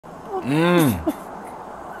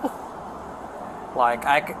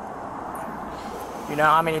Like, you know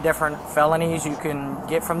how many different felonies you can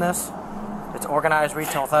get from this? It's organized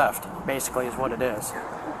retail theft, basically, is what it is.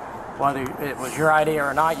 Whether it was your idea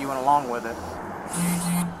or not, you went along with it.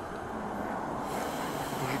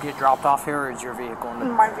 Did you get dropped off here, or is your vehicle in the...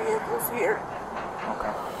 My vehicle's here.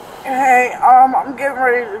 Okay. Hey, I'm getting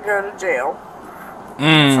ready to go to jail.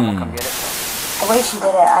 Someone come get it. The way she did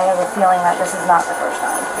it, I have a feeling that this is not the first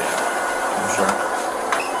time. I'm sure.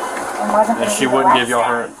 It wasn't. And she wouldn't give y'all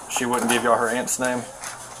her. She wouldn't give y'all her aunt's name.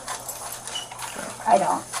 I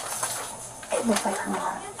don't. It looks like her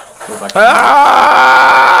mom.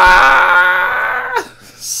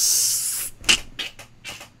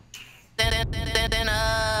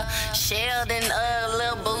 Sheldon,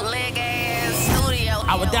 little bootleg ass studio.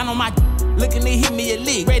 I was down on my looking to hit me a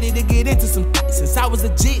lick, ready to get into some since I was a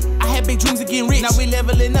jit. I had big dreams of getting rich. Now we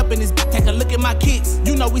leveling up in this. Take a look at my kicks.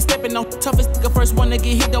 You know we stepping on toughest nigga. First one to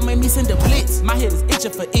get hit, don't make me send a blitz. My head is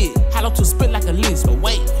itching for it. Hollow to spit like a list, but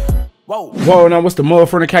wait. Whoa, now what's the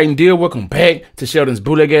motherfucking deal? Welcome back to Sheldon's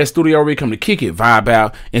bootleg ass studio, where we come to kick it, vibe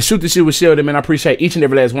out, and shoot the shit with Sheldon, man. I appreciate each and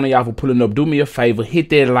every last one of y'all for pulling up. Do me a favor, hit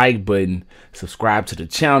that like button, subscribe to the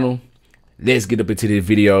channel. Let's get up into this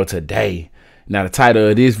video today. Now the title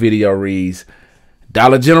of this video reads,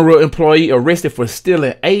 Dollar General employee arrested for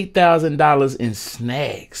stealing $8,000 in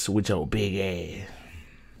snacks with your big ass.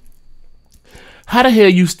 How the hell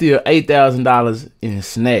you steal $8,000 in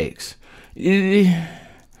snacks?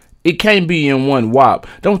 It can't be in one whop.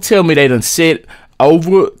 Don't tell me they done said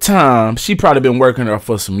over time. She probably been working there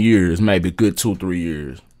for some years, maybe good 2-3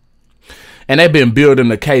 years. And they been building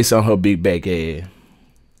the case on her big back ass.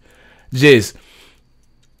 Just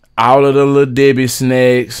all of the little Debbie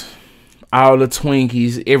snacks, all the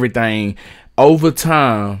Twinkies, everything. Over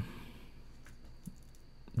time,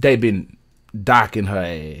 they been docking her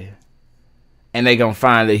ass. And they gonna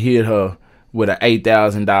finally hit her with an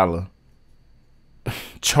 $8,000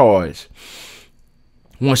 charge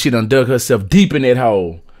once she done dug herself deep in that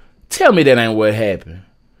hole. Tell me that ain't what happened.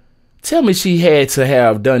 Tell me she had to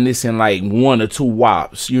have done this in like 1 or 2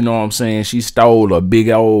 whops. You know what I'm saying? She stole a big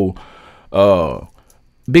old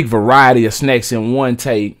big variety of snacks in one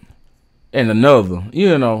take and another,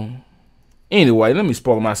 you know. Anyway, let me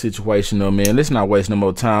spoil my situation though, man. Let's not waste no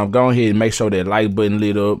more time. Go ahead and make sure that like button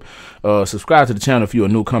lit up. Subscribe to the channel if you're a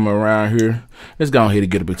newcomer around here. Let's go ahead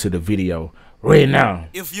and get up into the video right now.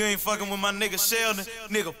 If you ain't fucking with my nigga Sheldon,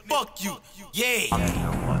 nigga, fuck you. Yeah.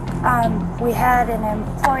 We had an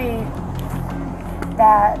employee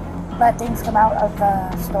that let things come out of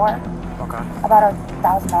the store. Okay. About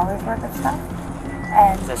 $1,000 worth of stuff.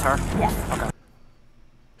 And is this her? Yes. Okay.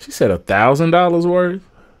 She said $1,000 worth?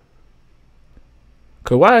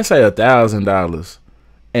 Cause why it say $1,000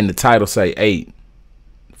 and the title say 8?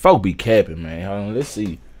 Folk be capping, man. Hold on, let's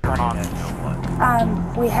see.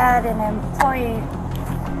 We had an employee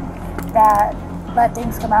that let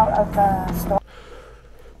things come out of the store.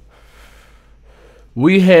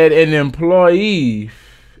 We had an employee,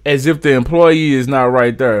 as if the employee is not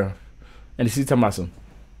right there. And she's talking about some.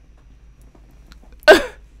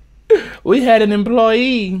 We had an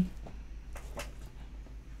employee.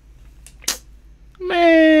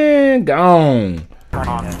 Man, gone.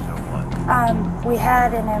 We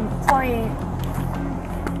had an employee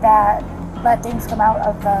that let things come out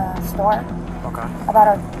of the store. Okay.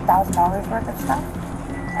 About $1,000 worth of stuff.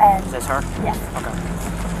 And is this her? Yes. Okay.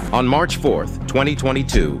 On March 4th,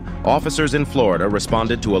 2022, officers in Florida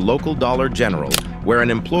responded to a local Dollar General where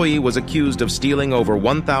an employee was accused of stealing over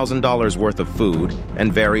 $1,000 worth of food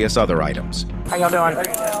and various other items. How y'all doing?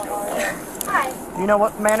 Hi. Do you know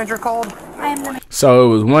what manager called? I am the So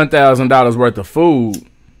it was $1,000 worth of food,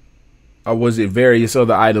 or was it various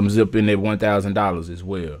other items up in that $1,000 as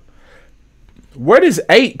well? Where does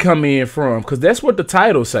 8 come in from? Because that's what the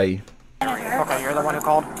title say. Okay, you're the one who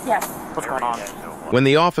called? Yes. What's going on? When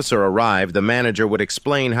the officer arrived, the manager would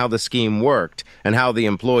explain how the scheme worked and how the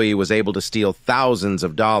employee was able to steal thousands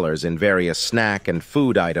of dollars in various snack and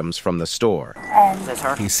food items from the store. Is this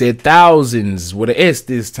her? He said thousands with an S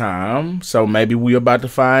this time, so maybe we're about to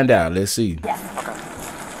find out. Let's see. Yes. Okay.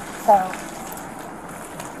 So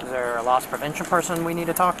Is there a loss prevention person we need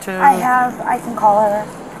to talk to? I can call her.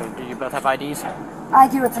 Okay, do you both have IDs? I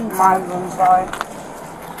do it sometimes. I'm sorry.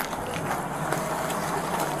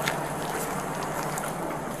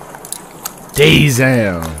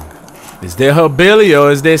 Damn. Is that her belly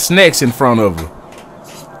or is there snacks in front of her?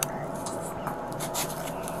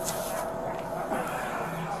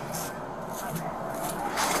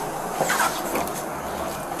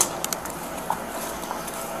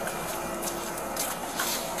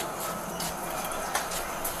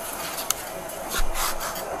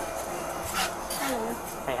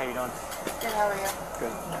 you doing? Good, how are you?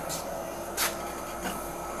 Good.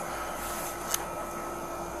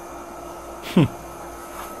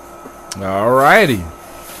 Alrighty.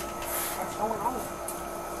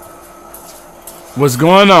 What's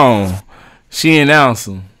going on? She announced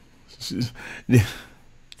him.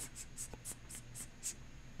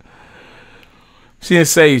 She didn't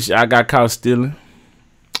say I got caught stealing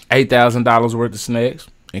 $8,000 worth of snacks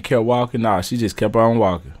and kept walking. Nah, she just kept on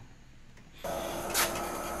walking.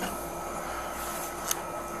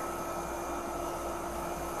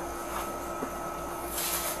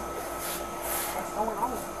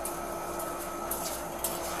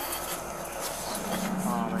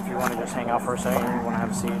 If you want to just hang out for a second, you want to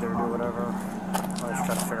have a seat or do whatever, let's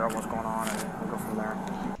try to figure out what's going on and we'll go from there.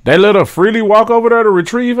 They let her freely walk over there to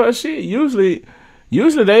retrieve her shit. Usually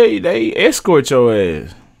they escort your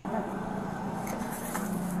ass.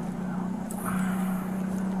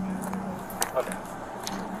 Okay.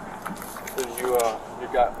 Did you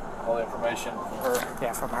got all the information from her?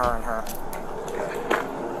 Yeah, from her and her.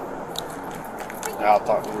 Now I'll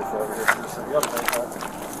talk to you for over here. The other thing,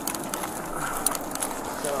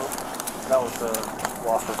 so that was the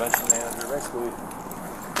loss prevention manager. Basically,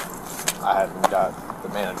 I hadn't got the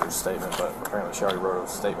manager's statement, but apparently she already wrote a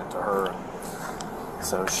statement to her.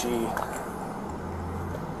 So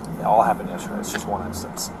it all happened yesterday. It's just one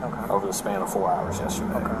instance. Okay. Over the span of 4 hours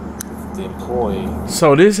yesterday. Okay. The employee.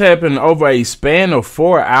 So this happened over a span of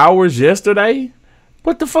 4 hours yesterday?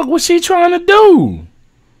 What the fuck was she trying to do?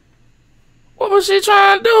 What was she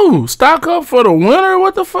trying to do? Stock up for the winter?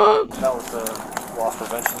 What the fuck? That was the loss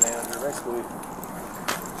prevention manager. Basically,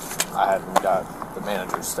 I hadn't got the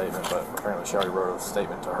manager's statement, but apparently she already wrote a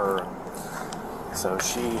statement to her. So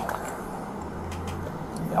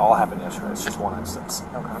it all happened yesterday. It's just one instance.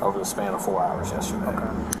 Okay. Over the span of 4 hours yesterday. Okay.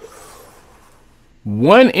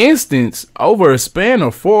 One instance over a span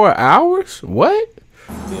of 4 hours? What?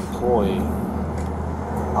 The employee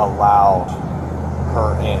allowed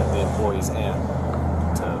her and the employee's aunt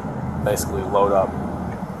to basically load up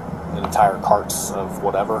an entire carts of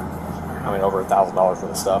whatever. I mean, over $1,000 worth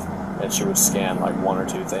of stuff, and she would scan like one or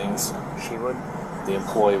two things. She would? The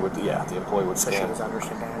employee would, yeah, the employee would So scan. she was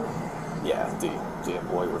understanding? Yeah, the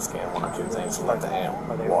employee would scan one or two things and let the aunt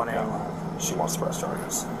walk out. She wants to press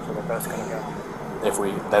charges. So they're both gonna go. If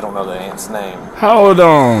they don't know the aunt's name, Hold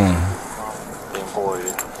on. the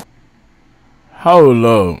employee. Hold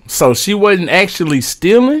up. So she wasn't actually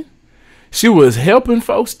stealing? She was helping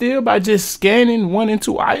folks steal by just scanning 1 and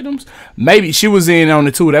 2 items? Maybe she was in on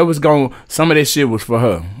the 2. That was some of that shit was for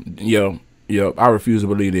her. Yup, I refuse to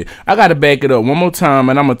believe it. I gotta back it up one more time,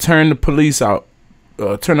 and I'm gonna turn the police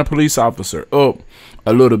officer up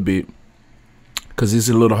a little bit, cause it's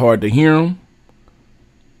a little hard to hear him.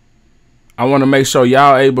 I want to make sure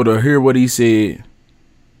y'all able to hear what he said.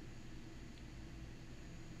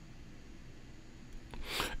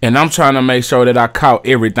 And I'm trying to make sure that I caught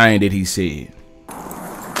everything that he said.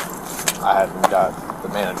 I hadn't got the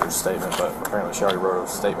manager's statement, but apparently she already wrote a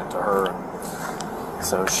statement to her.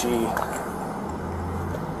 So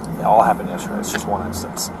it all happened yesterday. It's just one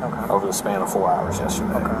instance. Okay. Over the span of 4 hours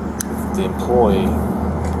yesterday. Okay. The employee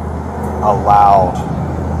allowed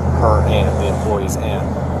her and the employee's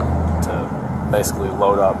aunt to basically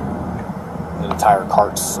load up an entire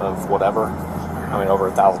carts of whatever. I mean, over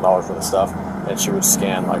 $1,000 worth of stuff, and she would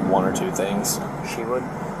scan like one or two things. She would?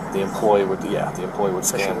 The employee would, yeah, the employee would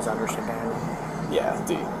So scan. she was understanding? Yeah,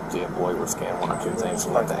 the employee would scan one or two things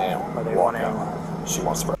and let the aunt walk out. She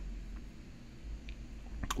wants to.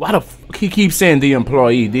 Why the fuck he keeps saying the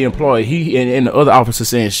employee? He and the other officer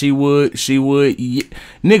saying she would. Yeah.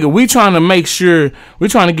 Nigga, we trying to make sure, we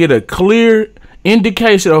trying to get a clear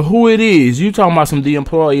indication of who it is. You talking about the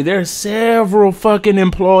employee. There's several fucking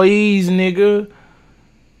employees, nigga.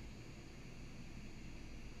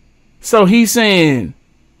 So he's saying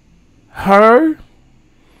her,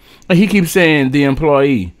 and he keeps saying the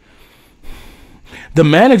employee. The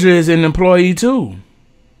manager is an employee too.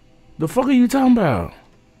 The fuck are you talking about?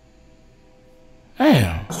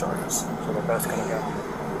 Damn. Charges. So they're both gonna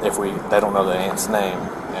go. If they don't know the aunt's name,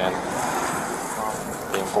 and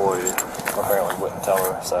the employee apparently wouldn't tell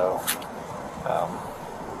her. So,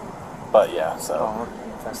 but yeah. So. Oh,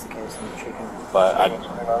 if that's the case, then she can. But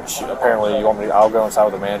apparently you want me. I'll go inside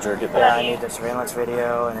with the manager. Get Yeah, I need the surveillance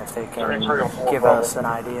video, and if they can give us an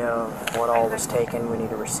idea of what all was taken, we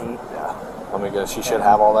need a receipt. Yeah. Let me go. She should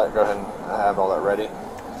have all that. Go ahead and have all that ready.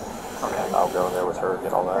 Okay. I'll go in there with her,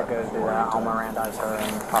 get all that. Go do that. I'll Mirandize her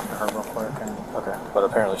and talk to her real quick. And Okay. But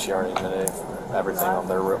apparently she already admitted everything on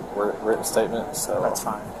their written statement, so. that's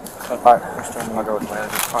fine. Alright. I'll go with the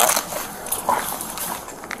manager.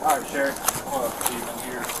 All right. Alright, Sherry.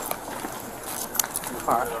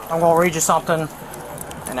 Alright, I'm going to read you something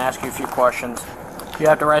and ask you a few questions. You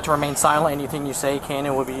have the right to remain silent. Anything you say can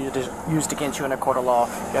and will be used against you in a court of law.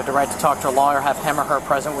 You have the right to talk to a lawyer, have him or her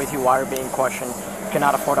present with you while you're being questioned. If you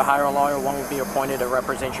cannot afford to hire a lawyer, one will be appointed to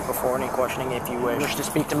represent you before any questioning if you wish to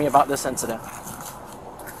speak to me about this incident.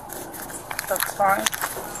 That's fine.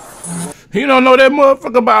 You don't know that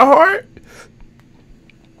motherfucker by heart?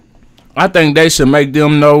 I think they should make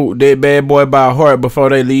them know that bad boy by heart before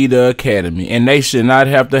they leave the academy. And they should not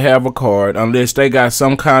have to have a card unless they got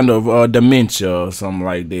some kind of dementia or something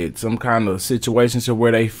like that. Some kind of situation to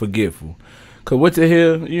where they forgetful. Cause what the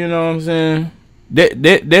hell, you know what I'm saying?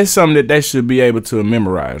 That's something that they should be able to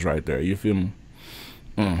memorize right there. You feel me?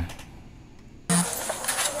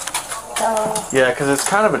 Yeah, because it's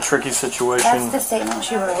kind of a tricky situation. That's the statement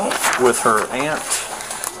she wrote. With her aunt.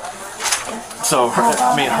 So,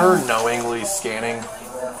 her knowingly scanning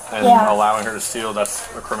and allowing her to steal, that's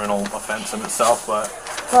a criminal offense in itself, but...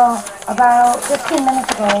 Well, about 15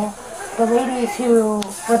 minutes ago, the ladies who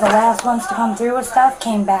were the last ones to come through with stuff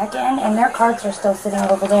came back in, and their carts are still sitting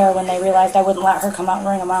over there when they realized I wouldn't let her come out and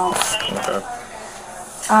ring them out. Okay.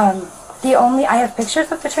 I have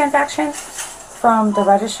pictures of the transaction from the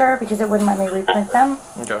register because it wouldn't let me reprint them.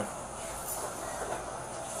 Okay.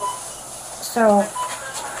 So...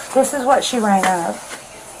 this is what she rang up.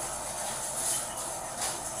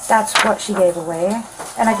 That's what she gave away.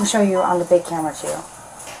 And I can show you on the big camera too.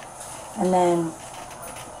 And then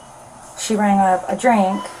she rang up a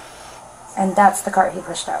drink, and that's the cart he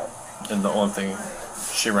pushed out. And the only thing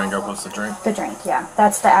she rang up was the drink? The drink, yeah.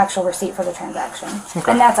 That's the actual receipt for the transaction.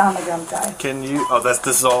 Okay. And that's on the jump drive. Can you... oh, this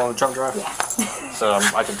is all on the jump drive? Yeah. So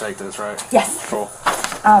I can take this, right? Yes. Cool.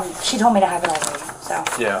 She told me to have it already, so.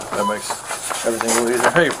 Yeah, that makes everything a little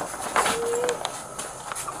easier. Hey.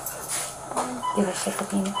 Give her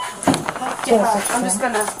 16. I'm just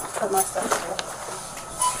gonna put my stuff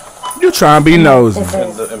here. You trying to be nosy.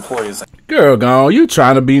 And the employees. Girl gone, you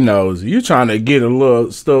trying to be nosy. You trying to get a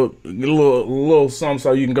little stuff, a little something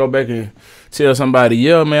so you can go back and tell somebody,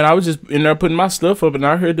 yeah, man, I was just in there putting my stuff up and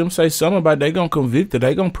I heard them say something about they gonna convict her,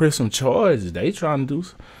 they gonna press some charges. They trying to do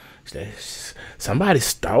somebody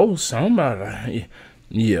stole somebody.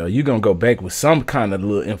 Yeah, you gonna go back with some kind of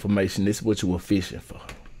little information. This is what you were fishing for.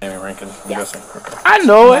 Amy Rankin, I'm guessing. Okay. I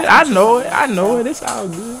know it. It's all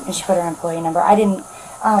good. And she put her employee number. I didn't,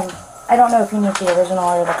 I don't know if you need the original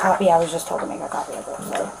or the copy. I was just told to make a copy of it.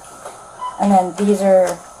 So. And then these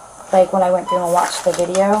are, like, when I went through and watched the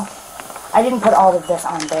video, I didn't put all of this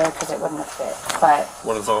on there because it wouldn't have fit. But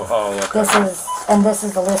what is all? Oh, okay. This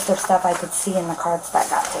is the list of stuff I could see in the cards that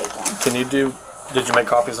got taken. Can you do? Did you make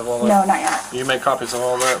copies of all that? No, not yet. You make copies of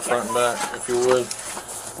all that, front and back, if you would.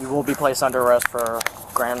 You will be placed under arrest for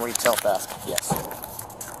grand retail theft. Yes.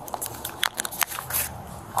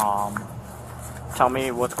 Tell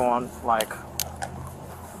me what's going on. Like,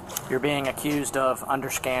 you're being accused of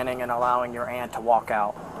underscanning and allowing your aunt to walk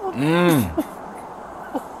out.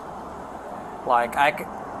 Like,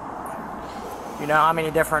 you know how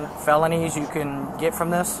many different felonies you can get from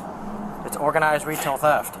this? It's organized retail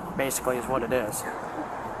theft, basically, is what it is.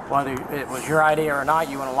 Whether it was your idea or not,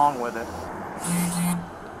 you went along with it.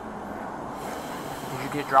 Did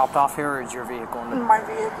you get dropped off here, or is your vehicle in the... My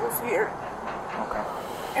vehicle's here. Okay.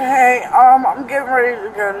 Hey, I'm getting ready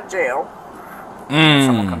to go to jail.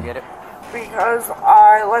 Someone come get it. Because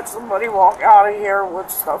I let somebody walk out of here with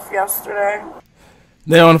stuff yesterday.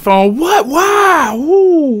 They on the phone. What? Why?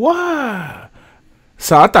 Ooh, why?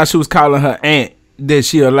 So I thought she was calling her aunt that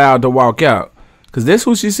she allowed to walk out. Cause that's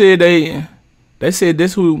who she said they said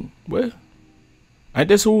this who what? Ain't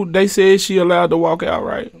this who they said she allowed to walk out,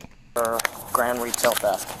 right? Grand retail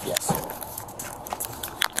theft, yes.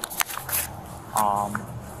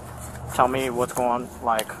 Tell me what's going on.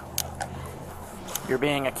 Like, you're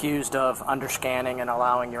being accused of underscanning and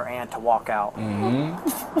allowing your aunt to walk out.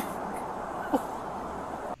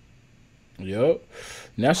 Yup.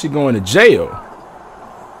 Now she going to jail.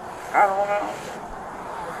 I don't know.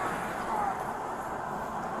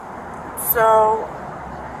 So,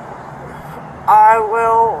 I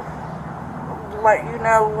will let you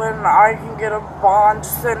know when I can get a bond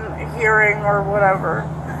hearing or whatever.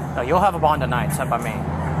 No, you'll have a bond tonight, set by me.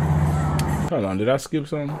 Hold on, did I skip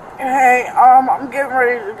something? Hey, I'm getting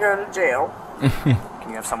ready to go to jail. Can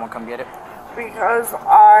you have someone come get it? Because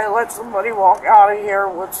I let somebody walk out of here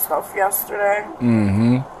with stuff yesterday.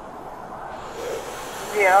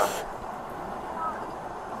 Yeah.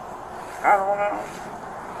 I don't know.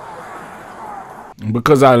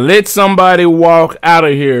 Because I let somebody walk out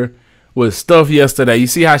of here with stuff yesterday. You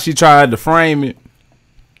see how she tried to frame it?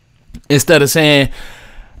 Instead of saying,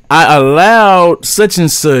 I allowed such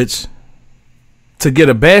and such to get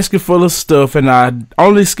a basket full of stuff, and I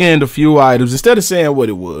only scanned a few items instead of saying what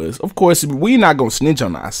it was. Of course, we not gonna snitch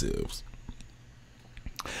on ourselves.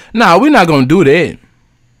 Nah, we're not gonna do that.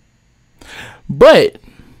 But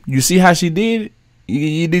you see how she did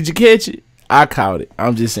it? Did you catch it? I caught it.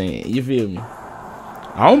 I'm just saying. You feel me?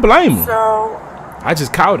 I don't blame her. So I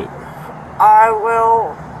just caught it. I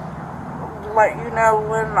will let you know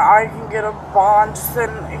when I can get a bond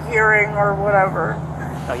hearing or whatever.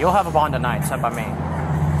 No, you'll have a bond tonight, set by me.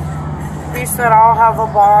 He said I'll have a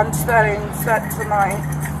bond setting set tonight.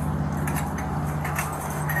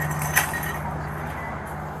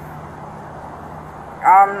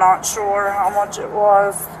 I'm not sure how much it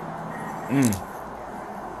was.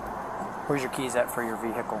 Where's your keys at for your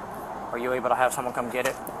vehicle? Are you able to have someone come get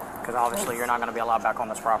it? Because obviously you're not going to be allowed back on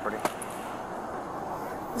this property.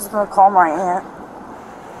 He's gonna call my aunt.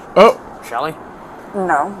 Oh. Shelly?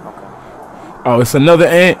 No. Okay. Oh, it's another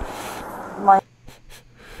aunt. My.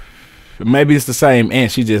 Maybe it's the same aunt.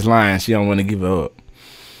 She just lying. She don't want to give her up.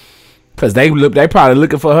 Cause they probably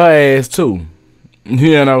looking for her ass too.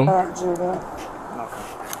 You know. Aunt Judy. Okay.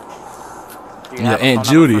 Do you Yeah, have a Aunt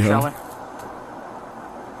phone Judy, number for huh? Shelly?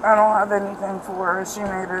 I don't have anything for her. She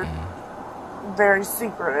made it very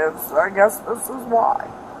secretive, so I guess this is why.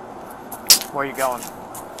 Where are you going?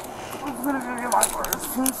 I'm gonna go get my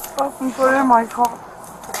purse and stuff and put it in my car.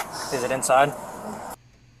 Is it inside?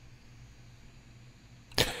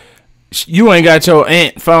 You ain't got your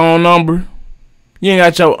aunt phone number? You ain't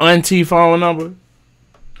got your auntie phone number?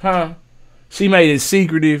 Huh? She made it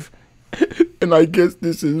secretive. And I guess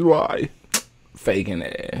this is why. Faking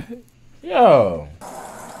it. Yo.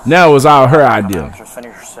 That was all her idea. Just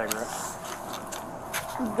finish your cigarette.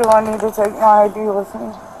 Do I need to take my ID with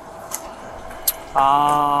me?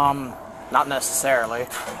 Not necessarily.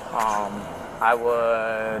 I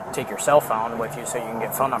would take your cell phone with you so you can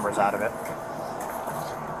get phone numbers out of it.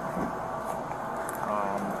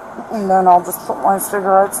 And then I'll just put my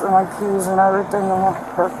cigarettes and my keys and everything in my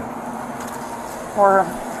purse. Or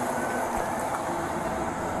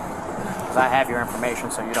Because I have your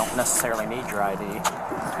information, so you don't necessarily need your ID.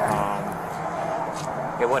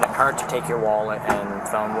 It wouldn't hurt to take your wallet and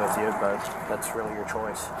phone with you, but that's really your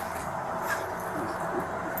choice.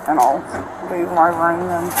 and I'll leave my ring.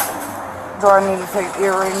 And do I need to take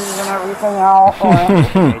earrings and everything out? Or?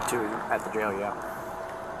 You need to at the jail, yeah.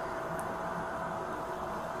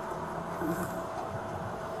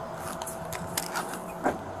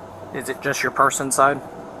 Is it just your purse inside?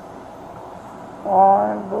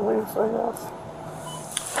 I believe so,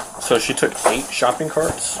 yes. So she took 8 shopping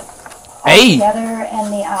carts? 8? Together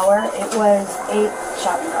in the hour, it was 8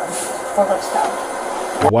 shopping carts full of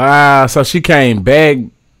stuff. Wow, so she came back.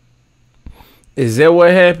 Is that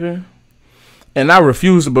what happened? And I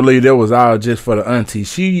refuse to believe that was all just for the auntie.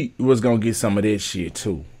 She was going to get some of that shit,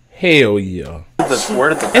 too. Hell yeah. Where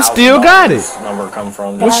did the And still got it. number come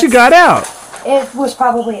from? What she got out? It was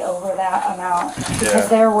probably over that amount because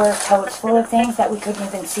there were totes full of things that we couldn't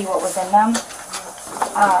even see what was in them.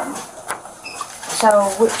 So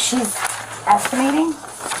what she's estimating.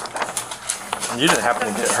 You didn't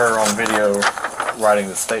happen to get her on video writing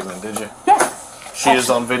the statement, did you? Yes. She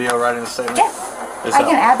is on video writing the statement? Yes. Is I that-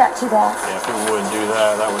 can add that to that. Yeah, if people wouldn't do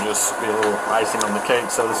that, that would just be a little icing on the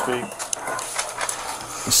cake, so to speak.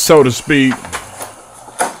 So to speak.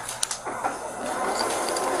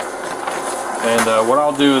 And what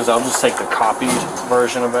I'll do is I'll just take the copied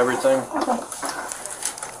version of everything. Okay.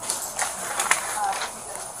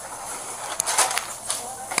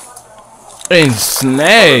 And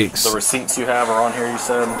snacks. The receipts you have are on here, you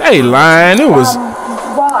said? They lying. It was.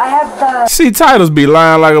 Well, I have the. See, titles be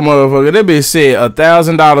lying like a motherfucker. That bitch said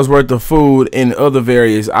 $1,000 worth of food and other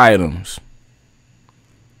various items.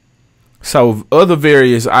 So other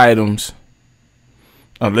various items,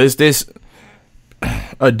 unless there's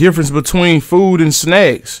a difference between food and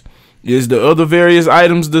snacks, is the other various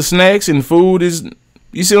items the snacks and food is.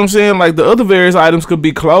 You see what I'm saying? Like the other various items could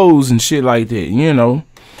be clothes and shit like that. You know.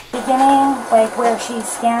 Beginning, like where she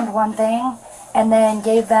scanned one thing and then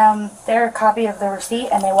gave them their copy of the receipt,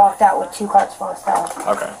 and they walked out with 2 carts full of stuff.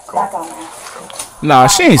 Okay, cool. That's on there. Nah,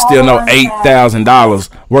 she ain't steal no $8,000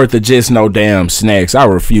 worth of just no damn snacks. I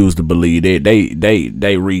refuse to believe that.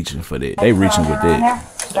 They reaching for that. They reaching with that.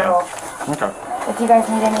 So, Okay. if you guys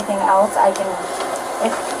need anything else,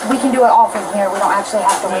 we can do it all from here. We don't actually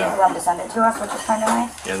have to wait for them to send it to us, which is kind of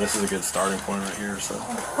nice. Yeah, this is a good starting point right here. So,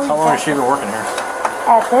 how long has she been working here?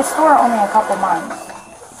 At this store, only a couple months.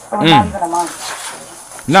 Or not even a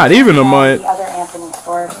month. Not even a At month. the other Anthony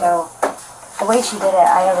store, so the way she did it,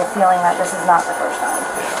 I have a feeling that this is not the first time.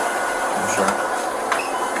 I'm sure.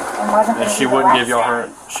 wasn't. And she wouldn't give y'all her.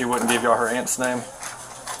 She wouldn't give y'all her aunt's name.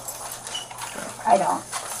 I don't.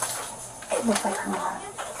 It looks like her mom.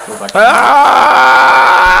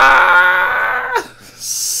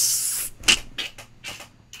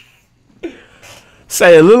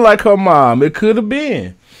 Say it looked like her mom. It could have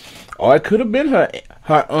been, or it could have been her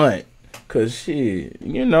aunt. Cause she,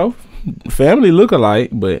 you know, family look alike,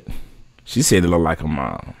 but she said it looked like her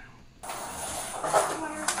mom.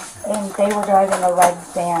 And they were driving a red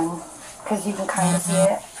van, because you can kind of see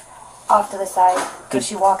it off to the side, because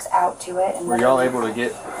she walks out to it. And were y'all able to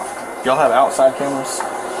get, y'all have outside cameras?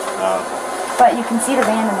 But you can see the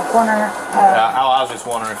van in the corner. I was just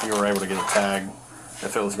wondering if you were able to get a tag,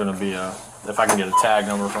 if it was going to be if I can get a tag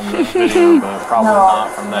number from the video, but probably not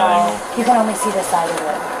from that angle. You can only see the side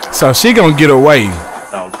of it. So she gonna get away.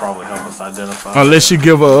 That would probably help us identify. Unless you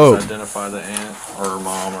give her up. Identify the aunt or her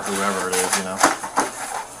mom or whoever it is, you know.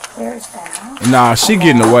 There's that. Nah, she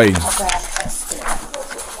getting away.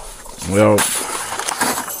 Well,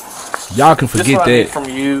 y'all can forget Just what I need that. from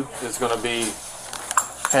you is going to be,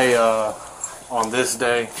 hey, on this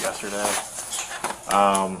day, yesterday,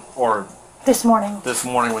 or this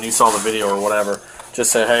morning when you saw the video or whatever,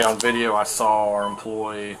 just say, hey, on video I saw our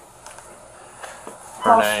employee,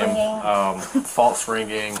 her name, false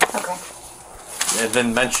ringing. Okay. And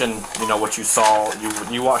then mention, you know, what you saw.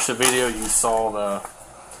 You watched the video, you saw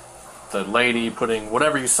the lady putting,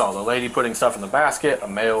 whatever you saw, the lady putting stuff in the basket, a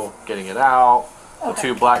male getting it out, the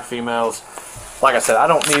two black females. Like I said, I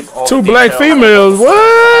don't need all two the black females,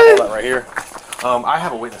 what? All that right here. I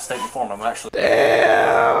have a witness statement form. I'm actually... Damn.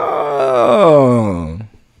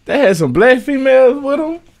 They had some black females with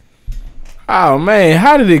them? Oh, man.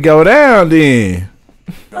 How did it go down then?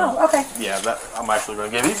 Oh, okay. Yeah, I'm actually going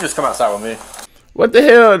to give you. You can just come outside with me. What the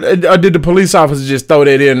hell? Or did the police officer just throw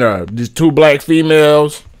that in there? Just two black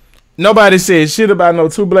females? Nobody said shit about no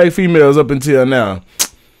two black females up until now.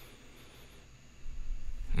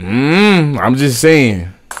 I'm just saying.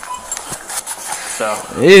 So,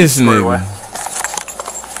 this nigga.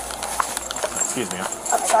 Excuse me.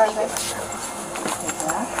 I'm sorry, babe.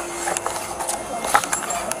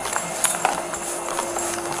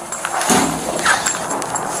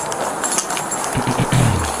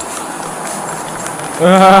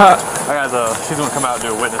 She's gonna come out and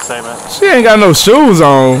do a witness statement. She ain't got no shoes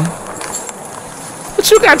on. What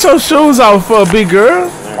you got your shoes off for, big girl?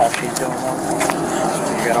 She's doing one.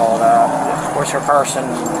 You got all that. Where's her purse and...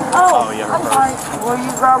 Oh, yeah, I'm fine. Will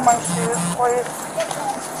you grab my shoes, please?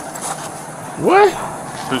 What?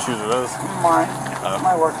 Whose shoes are those? Mine.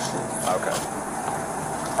 My work shoes. Okay.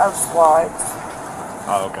 I have slides.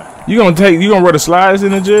 Oh, okay. You gonna wear the slides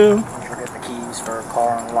in the jail? Don't forget the keys for her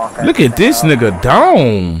car and lock that. Look at this nigga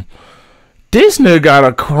dome. This nigga got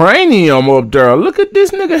a cranium up there. Look at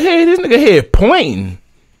this nigga head. This nigga head pointing.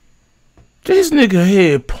 This nigga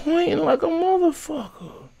head pointing like a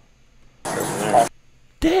motherfucker. That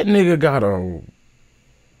nigga got a...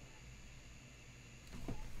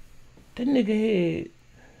 That nigga head...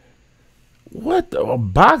 What the... A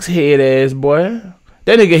box head ass, boy.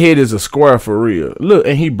 That nigga head is a square for real. Look,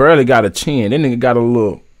 and he barely got a chin. That nigga got a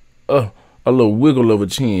little wiggle of a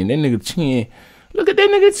chin. That nigga chin... Look at that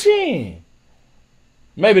nigga chin.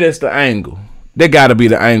 Maybe that's the angle. That gotta be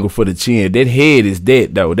the angle for the chin. That head is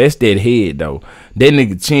that though. That's that head though. That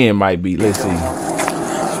nigga chin might be. Let's see. You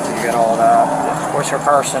got all that. Where's her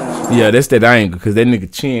purse and... Yeah, that's that angle because that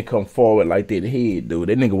nigga chin come forward like that head, dude.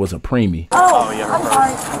 That nigga was a preemie. Oh, yeah, I'm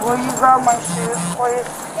fine. Will you grab my shoes,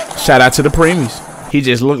 please? Shout out to the preemies. He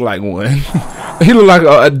just looked like one. He looked like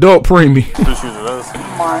an adult preemie. Whose shoes are those?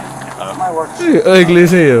 Mine. My work shoes. Ugly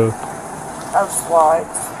as hell. I have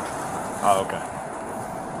slides. Oh, okay.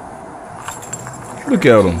 Look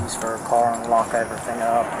at him. Keys for her car and lock everything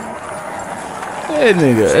up. That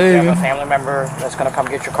nigga. So you have a family member that's gonna come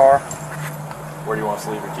get your car? Where do you want us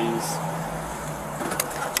to leave your keys?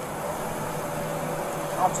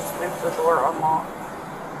 I'll just leave the door unlocked.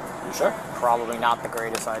 You sure? Probably not the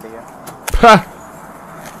greatest idea.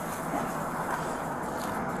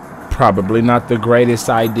 Probably not the greatest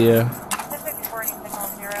idea.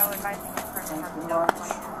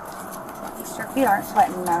 Your feet aren't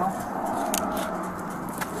sweating now.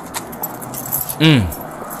 Let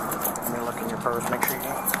me look in your purse, make sure you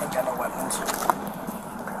ain't got no weapons.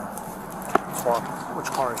 Which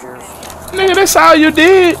car is yours? Nigga, that's all you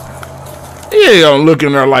did? You ain't gonna look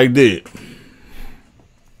in there like that.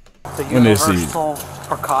 The universal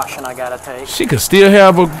precaution I gotta take. She could still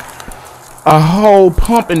have a whole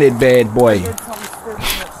pump in that bad boy.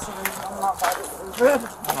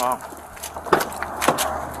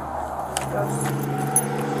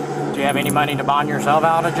 Do you have any money to bond yourself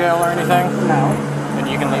out of jail or anything? No. And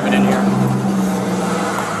you can leave it in here.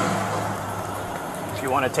 If you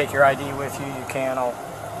want to take your ID with you, you can. I'll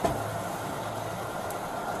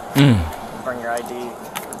bring your ID,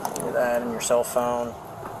 do that, and your cell phone.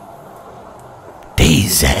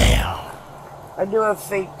 Diesel. I do have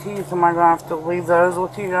fake teeth. Am I gonna have to leave those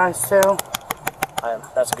with you guys too?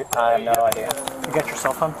 That's good. I have no idea. You got your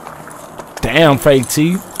cell phone? Damn, fake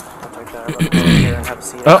teeth. I'll take that over here and have a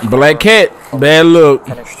seat. Oh, black cat. Bad look.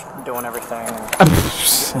 Finished doing everything.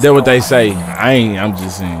 That's what they say. I'm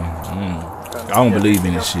just saying. I don't believe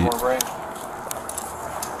in this shit.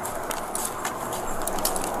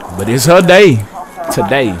 But it's her day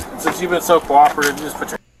today. Since you've been so cooperative, just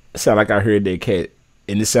put your... It sound like I heard that cat,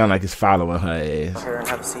 and it sound like it's following her ass. Here and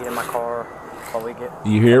have a seat in my car while we get.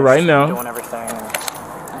 You hear it right now? Doing everything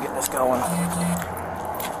and get this going.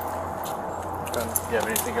 You have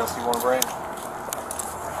anything else you want to bring?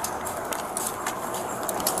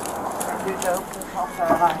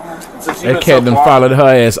 That cat done followed her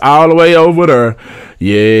ass all the way over there.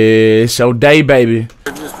 Yeah, it's your day, baby.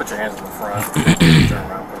 Just put your hands in the front. Turn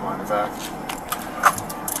around, put them on your back.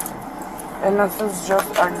 And this is just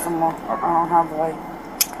eczema. I don't have like...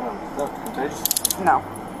 Is that contagious? No.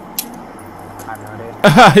 I have no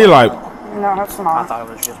idea. He like... No, it's I not. thought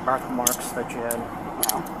it was just birthmarks that you had.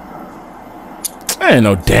 No. Ain't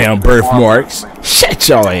no damn birthmarks. Shut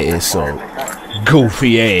your ass up.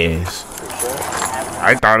 Goofy ass.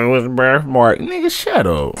 I thought it was a birthmark. Nigga, shut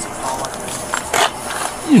up.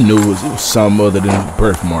 You knew it was something other than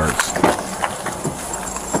birthmarks.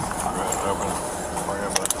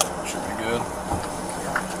 Should be good.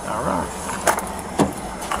 Alright.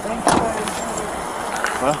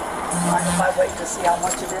 Well, I wait to see how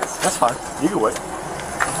much it is. that's fine. You can wait.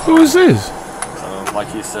 Who is this?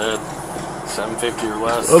 Like you said, $7.50 or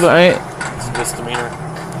less. Other ain't. It's a misdemeanor.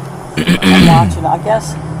 I'm watching, I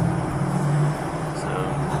guess. So,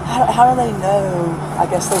 How do they know? I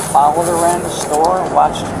guess they followed around the store and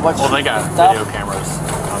watched what well, they got stuff. video cameras.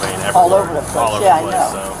 I mean, everywhere. All over the place. All over Yeah, the place. I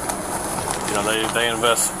know. So, you know, they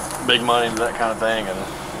invest big money into that kind of thing, and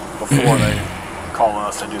before they call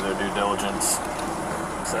us, they do their due diligence.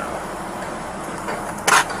 So,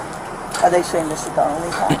 Are they saying this is the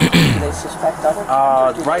only time? Do they suspect other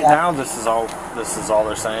times? or do right they now, this is all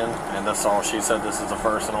they're saying, and that's all she said. This is the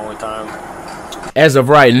first and only time. As of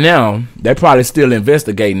right now, they're probably still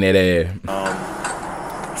investigating that ass.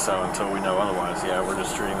 So until we know otherwise, yeah, we're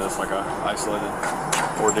just treating this like a isolated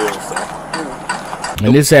ordeal. So.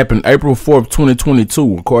 And this happened April 4th,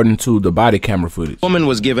 2022, according to the body camera footage. The woman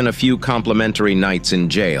was given a few complimentary nights in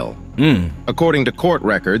jail. According to court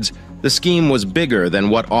records, the scheme was bigger than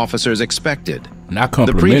what officers expected. Not The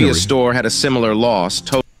complimentary. previous store had a similar loss.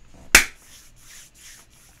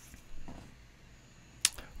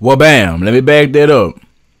 Well, bam. Let me back that up.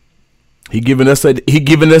 He giving us the tea. He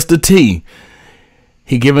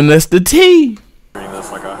giving us the tea. Treating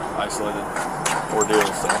this like a isolated ordeal.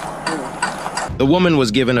 So. The woman was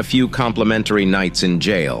given a few complimentary nights in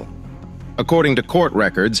jail. According to court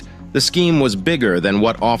records, the scheme was bigger than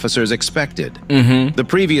what officers expected. The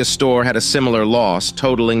previous store had a similar loss,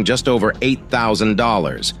 totaling just over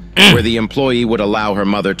 $8,000, where the employee would allow her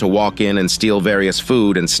mother to walk in and steal various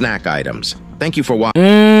food and snack items. Thank you for watching.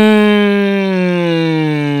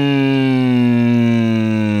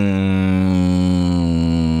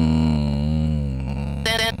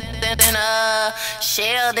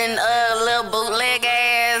 Sheldon, little bootleg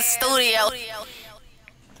ass studio.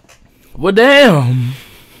 Well, damn.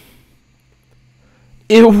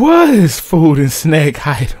 It was food and snack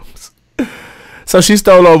items. So she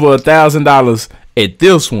stole over $1,000 at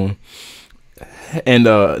this one, and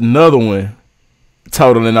another one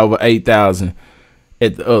totaling over $8,000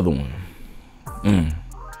 at the other one.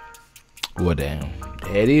 Well, damn,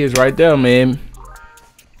 that is right there, man.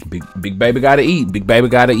 Big baby gotta eat. Big baby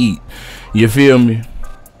gotta eat. You feel me?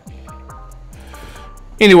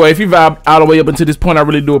 Anyway, if you vibe all the way up until this point, I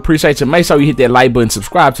really do appreciate you. Make sure you hit that like button,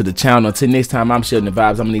 subscribe to the channel. Until next time, I'm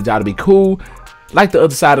SheldonVybez. I'm gonna need y'all to be cool, like the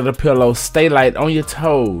other side of the pillow. Stay light on your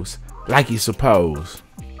toes, like you suppose.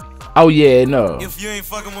 Oh yeah, no. If you ain't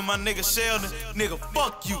fucking with my nigga Sheldon, nigga,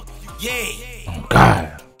 fuck you. Yeah. Oh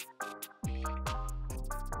God.